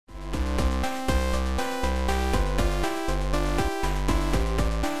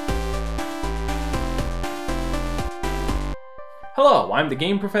Hello, I'm the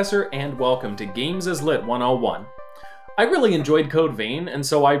Game Professor, and welcome to Games as Lit 101. I really enjoyed Code Vein, and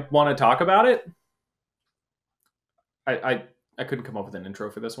so I want to talk about it. I couldn't come up with an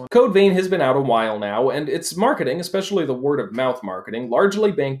intro for this one. Code Vein has been out a while now, and its marketing, especially the word-of-mouth marketing,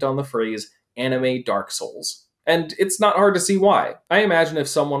 largely banked on the phrase anime Dark Souls. And it's not hard to see why. I imagine if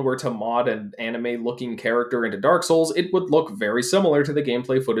someone were to mod an anime-looking character into Dark Souls, it would look very similar to the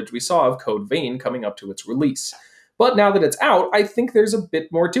gameplay footage we saw of Code Vein coming up to its release. But now that it's out, I think there's a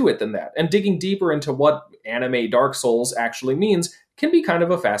bit more to it than that, and digging deeper into what anime Dark Souls actually means can be kind of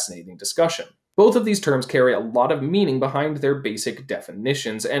a fascinating discussion. Both of these terms carry a lot of meaning behind their basic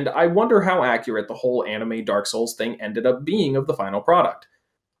definitions, and I wonder how accurate the whole anime Dark Souls thing ended up being of the final product.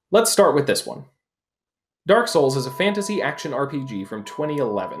 Let's start with this one. Dark Souls is a fantasy action RPG from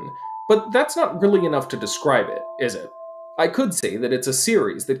 2011, but that's not really enough to describe it, is it? I could say that it's a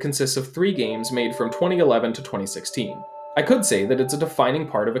series that consists of 3 games made from 2011 to 2016. I could say that it's a defining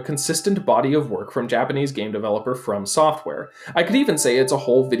part of a consistent body of work from Japanese game developer From Software. I could even say it's a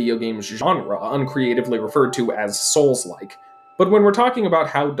whole video game genre, uncreatively referred to as Souls-like. But when we're talking about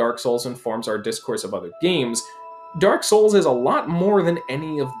how Dark Souls informs our discourse of other games, Dark Souls is a lot more than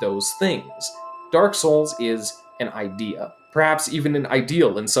any of those things. Dark Souls is an idea. Perhaps even an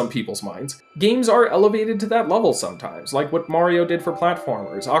ideal in some people's minds. Games are elevated to that level sometimes, like what Mario did for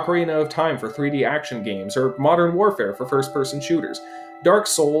platformers, Ocarina of Time for 3D action games, or Modern Warfare for first-person shooters. Dark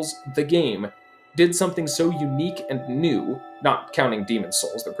Souls, the game, did something so unique and new, not counting Demon's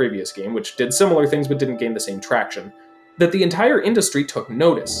Souls, the previous game, which did similar things but didn't gain the same traction, that the entire industry took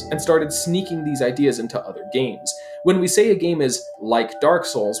notice and started sneaking these ideas into other games. When we say a game is like Dark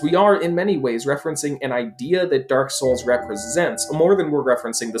Souls, we are in many ways referencing an idea that Dark Souls represents more than we're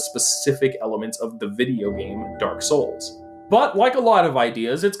referencing the specific elements of the video game Dark Souls. But like a lot of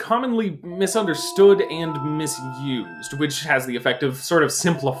ideas, it's commonly misunderstood and misused, which has the effect of sort of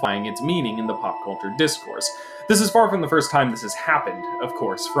simplifying its meaning in the pop culture discourse. This is far from the first time this has happened, of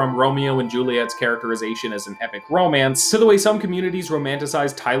course, from Romeo and Juliet's characterization as an epic romance, to the way some communities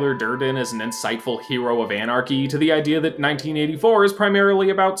romanticize Tyler Durden as an insightful hero of anarchy, to the idea that 1984 is primarily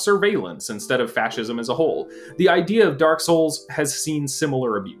about surveillance instead of fascism as a whole. The idea of Dark Souls has seen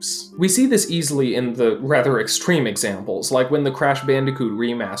similar abuse. We see this easily in the rather extreme examples, like when the Crash Bandicoot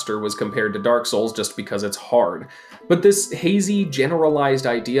remaster was compared to Dark Souls just because it's hard. But this hazy, generalized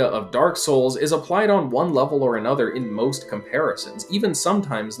idea of Dark Souls is applied on one level or another in most comparisons, even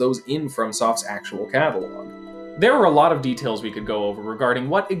sometimes those in FromSoft's actual catalog. There are a lot of details we could go over regarding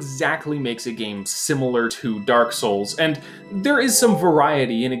what exactly makes a game similar to Dark Souls, and there is some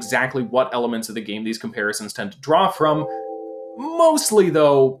variety in exactly what elements of the game these comparisons tend to draw from. Mostly,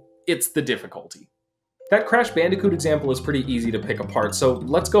 though, it's the difficulty. That Crash Bandicoot example is pretty easy to pick apart, so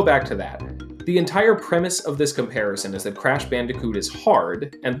let's go back to that. The entire premise of this comparison is that Crash Bandicoot is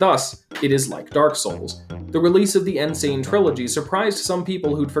hard, and thus, it is like Dark Souls. The release of the Insane Trilogy surprised some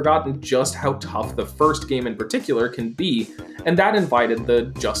people who'd forgotten just how tough the first game in particular can be, and that invited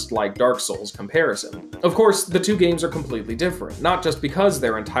the just like Dark Souls comparison. Of course, the two games are completely different, not just because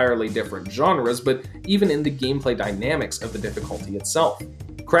they're entirely different genres, but even in the gameplay dynamics of the difficulty itself.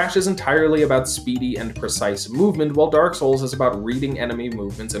 Crash is entirely about speedy and precise movement, while Dark Souls is about reading enemy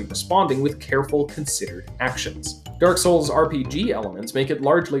movements and responding with careful, considered actions. Dark Souls' RPG elements make it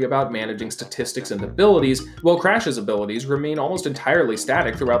largely about managing statistics and abilities, while Crash's abilities remain almost entirely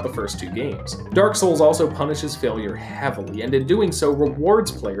static throughout the first 2 games. Dark Souls also punishes failure heavily, and in doing so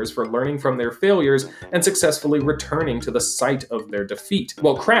rewards players for learning from their failures and successfully returning to the site of their defeat,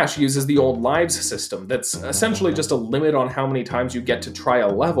 while Crash uses the old lives system that's essentially just a limit on how many times you get to try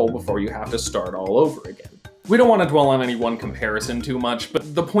a level before you have to start all over again. We don't want to dwell on any one comparison too much,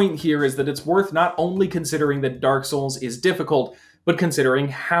 but the point here is that it's worth not only considering that Dark Souls is difficult, but considering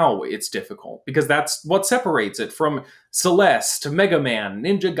how it's difficult, because that's what separates it from Celeste, Mega Man,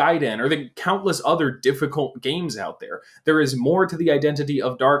 Ninja Gaiden, or the countless other difficult games out there. There is more to the identity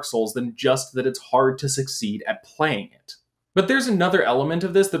of Dark Souls than just that it's hard to succeed at playing it. But there's another element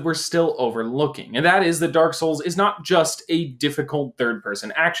of this that we're still overlooking, and that is that Dark Souls is not just a difficult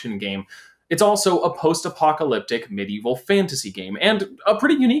third-person action game. It's also a post-apocalyptic medieval fantasy game, and a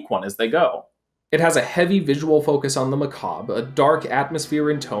pretty unique one as they go. It has a heavy visual focus on the macabre, a dark atmosphere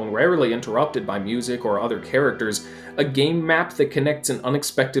and tone rarely interrupted by music or other characters, a game map that connects in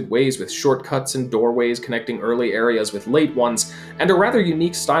unexpected ways with shortcuts and doorways connecting early areas with late ones, and a rather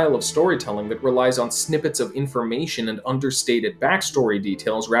unique style of storytelling that relies on snippets of information and understated backstory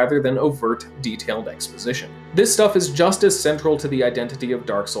details rather than overt, detailed exposition. This stuff is just as central to the identity of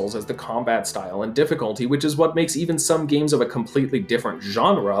Dark Souls as the combat style and difficulty, which is what makes even some games of a completely different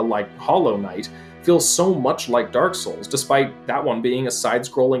genre, like Hollow Knight, feel so much like Dark Souls, despite that one being a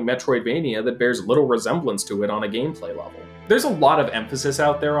side-scrolling Metroidvania that bears little resemblance to it on a gameplay level. There's a lot of emphasis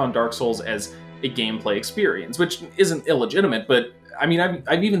out there on Dark Souls as a gameplay experience, which isn't illegitimate, but I mean,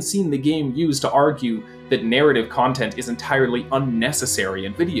 I've even seen the game used to argue that narrative content is entirely unnecessary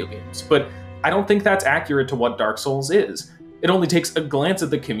in video games, but I don't think that's accurate to what Dark Souls is. It only takes a glance at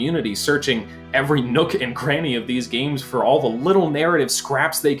the community searching every nook and cranny of these games for all the little narrative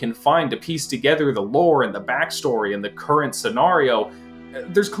scraps they can find to piece together the lore and the backstory and the current scenario.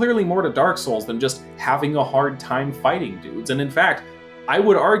 There's clearly more to Dark Souls than just having a hard time fighting dudes, and in fact, I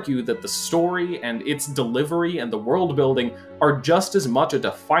would argue that the story and its delivery and the world building are just as much a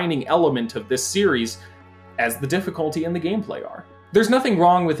defining element of this series as the difficulty and the gameplay are. There's nothing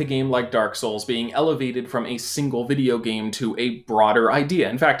wrong with a game like Dark Souls being elevated from a single video game to a broader idea.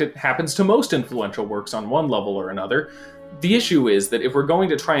 In fact, it happens to most influential works on one level or another. The issue is that if we're going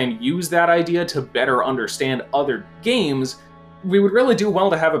to try and use that idea to better understand other games, we would really do well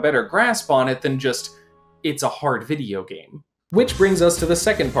to have a better grasp on it than just, it's a hard video game. Which brings us to the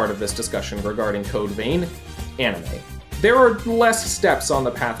second part of this discussion regarding Code Vein, anime. There are less steps on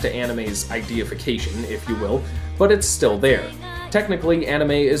the path to anime's ideification, if you will, but it's still there. Technically,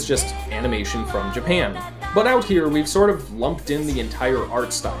 anime is just animation from Japan. But out here, we've sort of lumped in the entire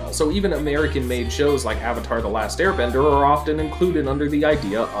art style, so even American-made shows like Avatar: The Last Airbender are often included under the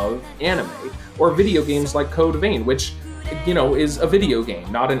idea of anime, or video games like Code Vein, which, you know, is a video game,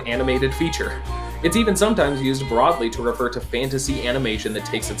 not an animated feature. It's even sometimes used broadly to refer to fantasy animation that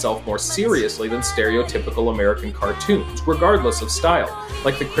takes itself more seriously than stereotypical American cartoons, regardless of style,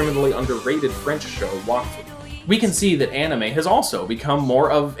 like the criminally underrated French show Wakfu. We can see that anime has also become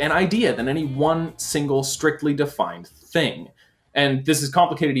more of an idea than any one single strictly defined thing. And this is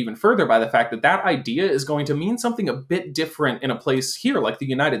complicated even further by the fact that that idea is going to mean something a bit different in a place here like the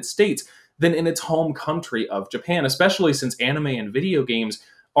United States than in its home country of Japan, especially since anime and video games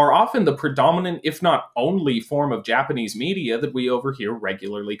are often the predominant, if not only, form of Japanese media that we over here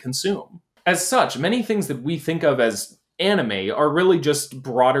regularly consume. As such, many things that we think of as anime are really just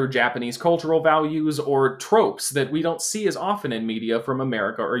broader Japanese cultural values or tropes that we don't see as often in media from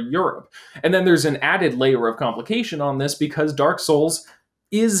America or Europe. And then there's an added layer of complication on this because Dark Souls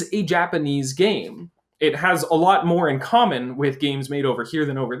is a Japanese game. It has a lot more in common with games made over here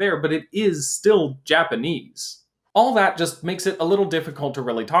than over there, but it is still Japanese. All that just makes it a little difficult to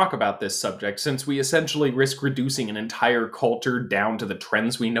really talk about this subject, since we essentially risk reducing an entire culture down to the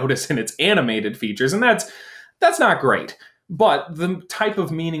trends we notice in its animated features, and that's not great. But the type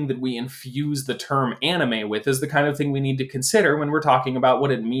of meaning that we infuse the term anime with is the kind of thing we need to consider when we're talking about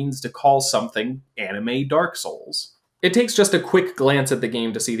what it means to call something anime Dark Souls. It takes just a quick glance at the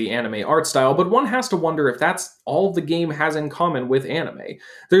game to see the anime art style, but one has to wonder if that's all the game has in common with anime.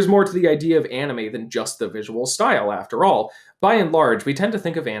 There's more to the idea of anime than just the visual style, after all. By and large, we tend to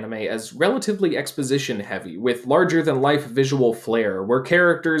think of anime as relatively exposition-heavy, with larger-than-life visual flair, where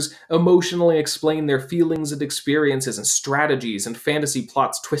characters emotionally explain their feelings and experiences and strategies, and fantasy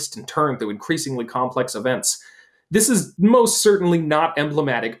plots twist and turn through increasingly complex events. This is most certainly not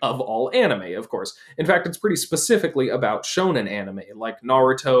emblematic of all anime, of course. In fact, it's pretty specifically about shonen anime, like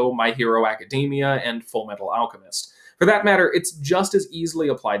Naruto, My Hero Academia, and Fullmetal Alchemist. For that matter, it's just as easily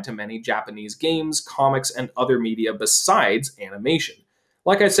applied to many Japanese games, comics, and other media besides animation.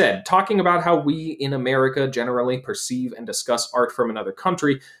 Like I said, talking about how we in America generally perceive and discuss art from another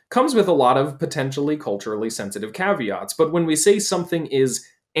country comes with a lot of potentially culturally sensitive caveats, but when we say something is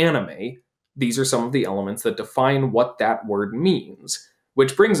anime, these are some of the elements that define what that word means.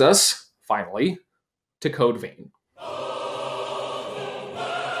 Which brings us, finally, to Code Vein.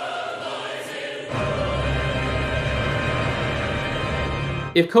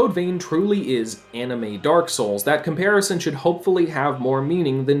 If Code Vein truly is anime Dark Souls, that comparison should hopefully have more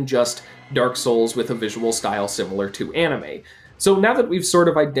meaning than just Dark Souls with a visual style similar to anime. So now that we've sort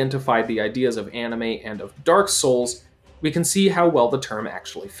of identified the ideas of anime and of Dark Souls, we can see how well the term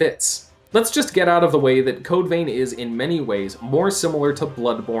actually fits. Let's just get out of the way that Code Vein is in many ways more similar to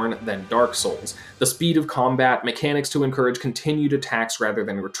Bloodborne than Dark Souls. The speed of combat, mechanics to encourage continued attacks rather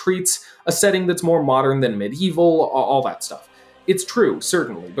than retreats, a setting that's more modern than medieval, all that stuff. It's true,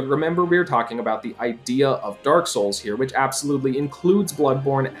 certainly, but remember we're talking about the idea of Dark Souls here, which absolutely includes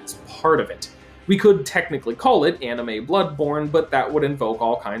Bloodborne as part of it. We could technically call it anime Bloodborne, but that would invoke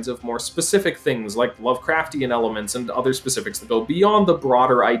all kinds of more specific things like Lovecraftian elements and other specifics that go beyond the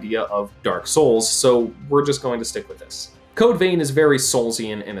broader idea of Dark Souls, so we're just going to stick with this. Code Vein is very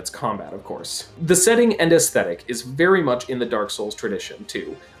Soulsian in its combat, of course. The setting and aesthetic is very much in the Dark Souls tradition,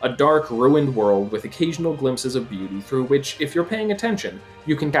 too. A dark, ruined world with occasional glimpses of beauty through which, if you're paying attention,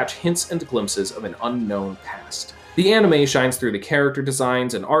 you can catch hints and glimpses of an unknown past. The anime shines through the character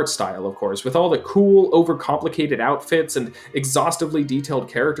designs and art style, of course, with all the cool, overcomplicated outfits and exhaustively detailed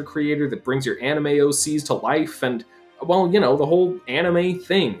character creator that brings your anime OCs to life and, well, you know, the whole anime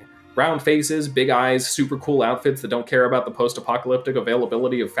thing. Round faces, big eyes, super cool outfits that don't care about the post-apocalyptic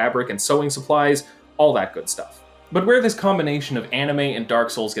availability of fabric and sewing supplies, all that good stuff. But where this combination of anime and Dark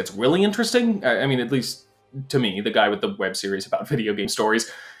Souls gets really interesting, I mean, at least to me, the guy with the web series about video game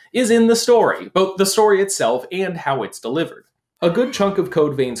stories, is in the story, both the story itself and how it's delivered. A good chunk of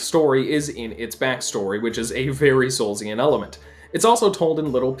Code Vein's story is in its backstory, which is a very Soulsian element. It's also told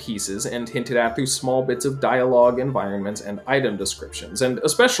in little pieces and hinted at through small bits of dialogue, environments, and item descriptions, and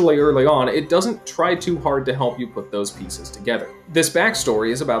especially early on, it doesn't try too hard to help you put those pieces together. This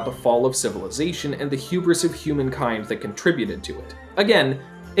backstory is about the fall of civilization and the hubris of humankind that contributed to it. Again,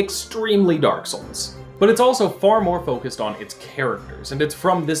 extremely Dark Souls. But it's also far more focused on its characters, and it's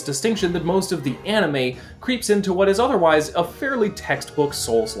from this distinction that most of the anime creeps into what is otherwise a fairly textbook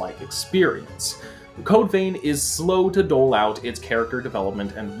Souls-like experience. Code Vein is slow to dole out its character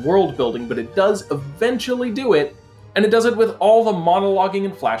development and world building, but it does eventually do it, and it does it with all the monologuing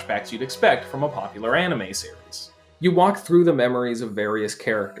and flashbacks you'd expect from a popular anime series. You walk through the memories of various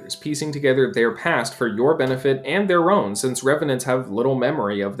characters, piecing together their past for your benefit and their own, since Revenants have little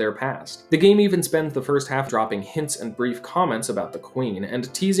memory of their past. The game even spends the first half dropping hints and brief comments about the Queen,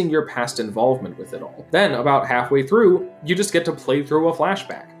 and teasing your past involvement with it all. Then, about halfway through, you just get to play through a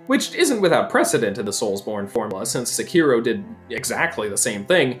flashback. Which isn't without precedent in the Soulsborne formula, since Sekiro did exactly the same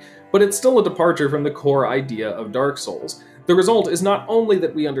thing, but it's still a departure from the core idea of Dark Souls. The result is not only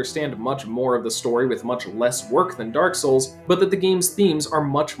that we understand much more of the story with much less work than Dark Souls, but that the game's themes are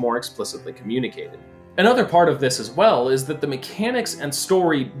much more explicitly communicated. Another part of this as well is that the mechanics and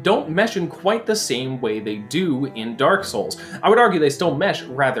story don't mesh in quite the same way they do in Dark Souls. I would argue they still mesh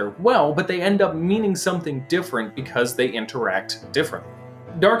rather well, but they end up meaning something different because they interact differently.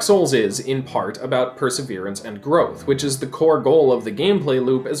 Dark Souls is, in part, about perseverance and growth, which is the core goal of the gameplay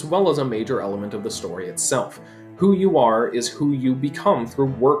loop as well as a major element of the story itself. Who you are is who you become through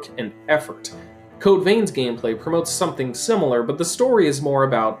work and effort. Code Vein's gameplay promotes something similar, but the story is more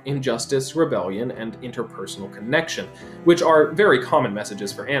about injustice, rebellion, and interpersonal connection, which are very common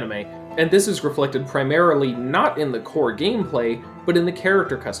messages for anime, and this is reflected primarily not in the core gameplay, but in the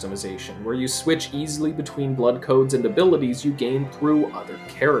character customization, where you switch easily between blood codes and abilities you gain through other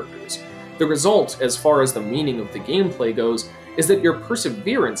characters. The result, as far as the meaning of the gameplay goes, is that your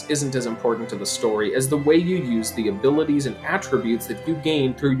perseverance isn't as important to the story as the way you use the abilities and attributes that you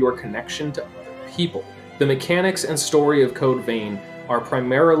gain through your connection to other people. The mechanics and story of Code Vein are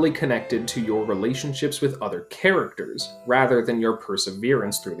primarily connected to your relationships with other characters, rather than your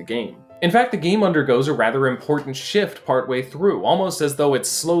perseverance through the game. In fact, the game undergoes a rather important shift partway through, almost as though it's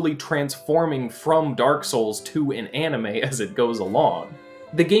slowly transforming from Dark Souls to an anime as it goes along.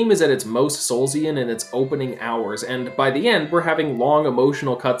 The game is at its most Soulsian in its opening hours, and by the end, we're having long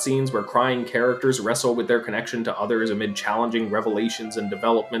emotional cutscenes where crying characters wrestle with their connection to others amid challenging revelations and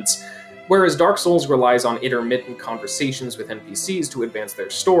developments. Whereas Dark Souls relies on intermittent conversations with NPCs to advance their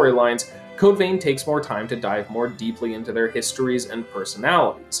storylines, Code Vein takes more time to dive more deeply into their histories and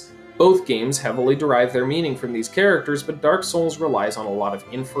personalities. Both games heavily derive their meaning from these characters, but Dark Souls relies on a lot of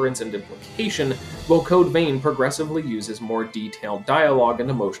inference and implication, while Code Vein progressively uses more detailed dialogue and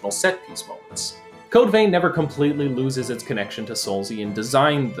emotional set-piece moments. Code Vein never completely loses its connection to Soulsian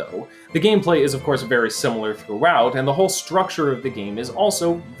design, though. The gameplay is of course very similar throughout, and the whole structure of the game is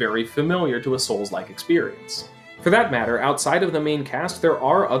also very familiar to a Souls-like experience. For that matter, outside of the main cast, there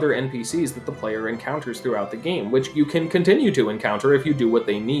are other NPCs that the player encounters throughout the game, which you can continue to encounter if you do what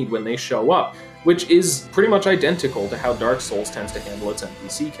they need when they show up, which is pretty much identical to how Dark Souls tends to handle its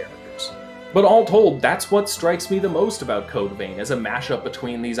NPC characters. But all told, that's what strikes me the most about Code Vein as a mashup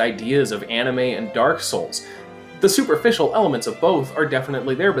between these ideas of anime and Dark Souls. The superficial elements of both are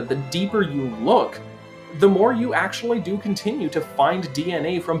definitely there, but the deeper you look, the more you actually do continue to find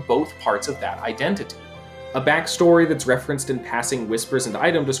DNA from both parts of that identity. A backstory that's referenced in passing whispers and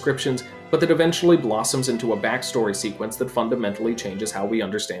item descriptions, but that eventually blossoms into a backstory sequence that fundamentally changes how we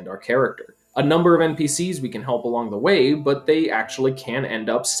understand our character. A number of NPCs we can help along the way, but they actually can end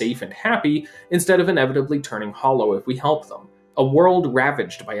up safe and happy, instead of inevitably turning hollow if we help them. A world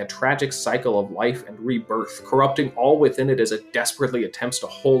ravaged by a tragic cycle of life and rebirth, corrupting all within it as it desperately attempts to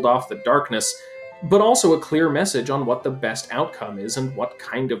hold off the darkness, but also a clear message on what the best outcome is and what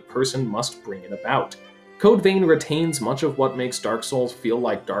kind of person must bring it about. Code Vein retains much of what makes Dark Souls feel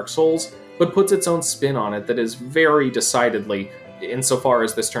like Dark Souls, but puts its own spin on it that is very decidedly, insofar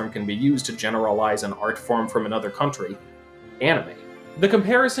as this term can be used to generalize an art form from another country, anime. The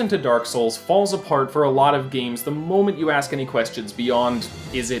comparison to Dark Souls falls apart for a lot of games the moment you ask any questions beyond,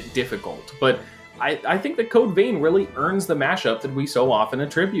 is it difficult? But I think that Code Vein really earns the mashup that we so often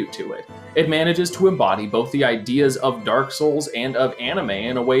attribute to it. It manages to embody both the ideas of Dark Souls and of anime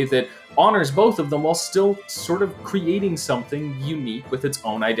in a way that honors both of them while still sort of creating something unique with its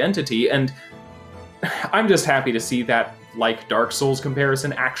own identity, and I'm just happy to see that, like Dark Souls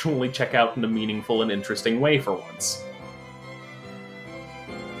comparison, actually check out in a meaningful and interesting way for once.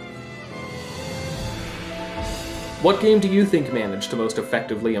 What game do you think managed to most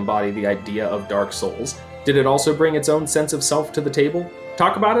effectively embody the idea of Dark Souls? Did it also bring its own sense of self to the table?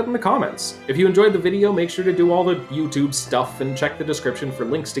 Talk about it in the comments. If you enjoyed the video, make sure to do all the YouTube stuff and check the description for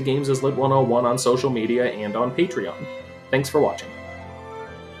links to Games as Lit 101 on social media and on Patreon. Thanks for watching.